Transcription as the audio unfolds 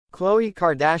Khloe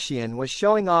Kardashian was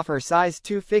showing off her size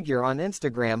 2 figure on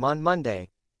Instagram on Monday.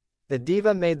 The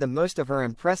diva made the most of her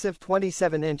impressive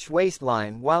 27-inch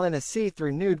waistline while in a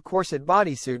see-through nude corset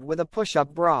bodysuit with a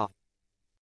push-up bra.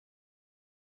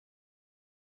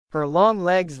 Her long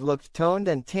legs looked toned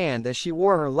and tanned as she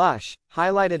wore her lush,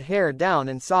 highlighted hair down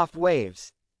in soft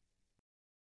waves.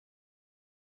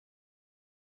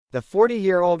 The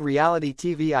 40-year-old reality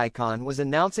TV icon was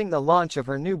announcing the launch of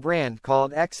her new brand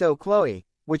called XO Khloe,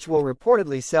 which will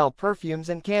reportedly sell perfumes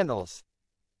and candles.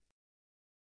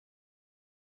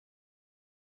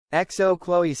 XO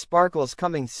Khloe sparkles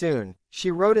coming soon,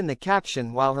 she wrote in the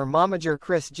caption while her momager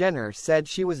Kris Jenner said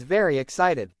she was very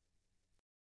excited.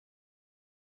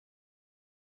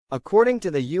 According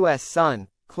to the U.S. Sun,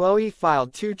 Khloe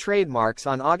filed 2 trademarks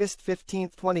on August 15,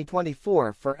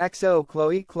 2024 for XO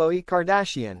Khloe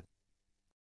Kardashian.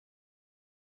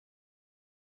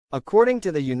 According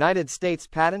to the United States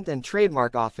Patent and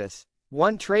Trademark Office,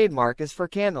 1 trademark is for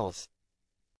candles.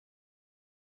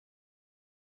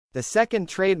 The second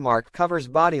trademark covers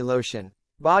body lotion,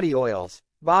 body oils,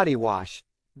 body wash,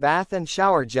 bath and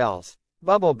shower gels,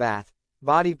 bubble bath,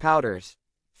 body powders,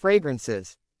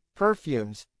 fragrances,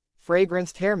 perfumes,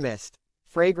 fragranced hair mist,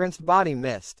 fragranced body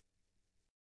mist.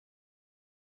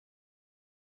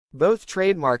 Both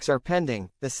trademarks are pending,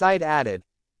 the site added.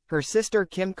 Her sister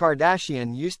Kim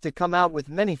Kardashian used to come out with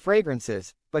many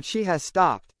fragrances, but she has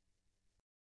stopped.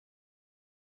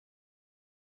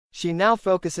 She now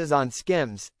focuses on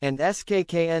Skims and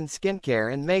SKKN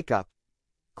skincare and makeup.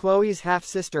 Khloe's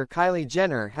half-sister Kylie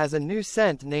Jenner has a new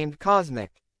scent named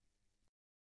Cosmic.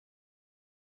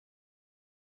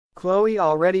 Khloe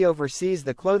already oversees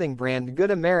the clothing brand Good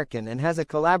American and has a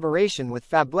collaboration with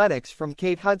Fabletics from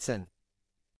Kate Hudson.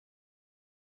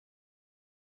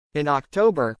 In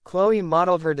October, Khloe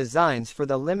modeled her designs for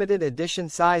the limited edition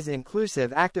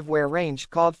size-inclusive activewear range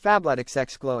called Fabletics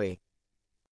x Khloe.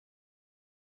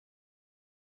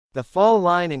 The fall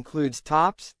line includes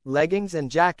tops, leggings and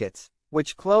jackets,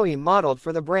 which Khloe modeled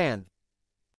for the brand.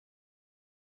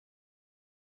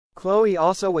 Khloe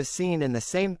also was seen in the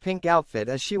same pink outfit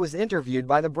as she was interviewed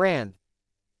by the brand.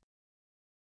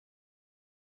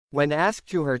 When asked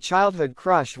who her childhood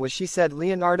crush was, she said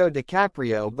Leonardo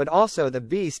DiCaprio, but also the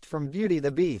Beast from Beauty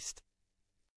the Beast.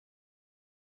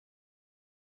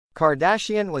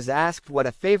 Kardashian was asked what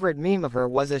a favorite meme of her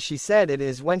was, as she said it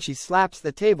is when she slaps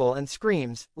the table and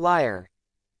screams, "Liar."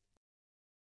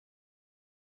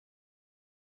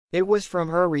 It was from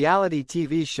her reality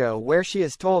TV show where she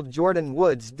is told Jordyn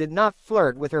Woods did not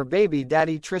flirt with her baby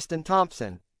daddy Tristan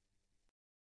Thompson.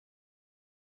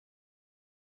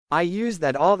 "I use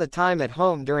that all the time at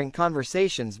home during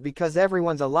conversations because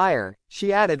everyone's a liar,"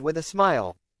 she added with a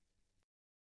smile.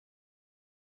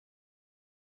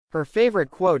 Her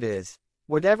favorite quote is,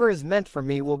 "Whatever is meant for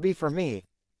me will be for me."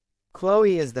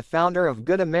 Khloe is the founder of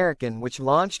Good American, which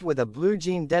launched with a blue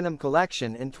jean denim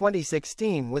collection in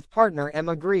 2016 with partner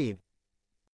Emma Grede.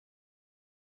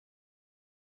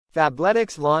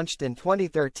 Fabletics launched in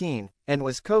 2013, and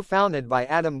was co-founded by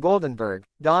Adam Goldenberg,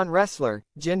 Dawn Ressler,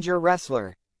 Ginger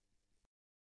Ressler.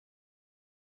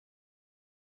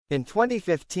 In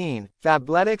 2015,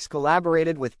 Fabletics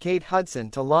collaborated with Kate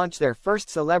Hudson to launch their first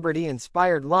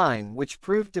celebrity-inspired line, which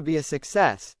proved to be a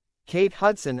success. Kate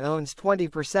Hudson owns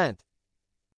 20%.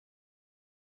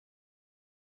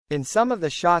 In some of the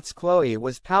shots, Khloe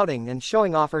was pouting and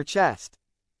showing off her chest.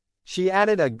 She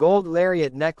added a gold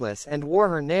lariat necklace and wore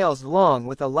her nails long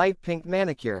with a light pink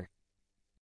manicure.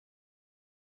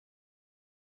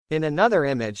 In another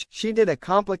image, she did a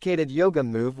complicated yoga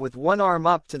move with one arm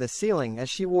up to the ceiling as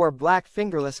she wore black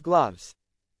fingerless gloves.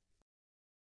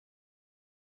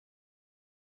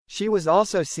 She was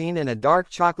also seen in a dark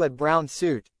chocolate brown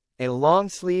suit, a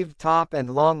long-sleeved top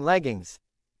and long leggings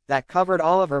that covered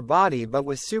all of her body but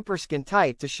was super skin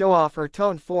tight to show off her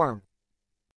toned form.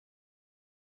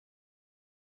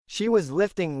 She was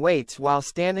lifting weights while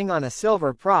standing on a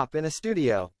silver prop in a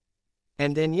studio.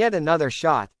 And in yet another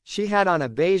shot, she had on a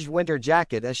beige winter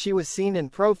jacket as she was seen in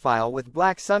profile with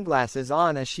black sunglasses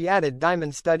on as she added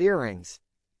diamond stud earrings.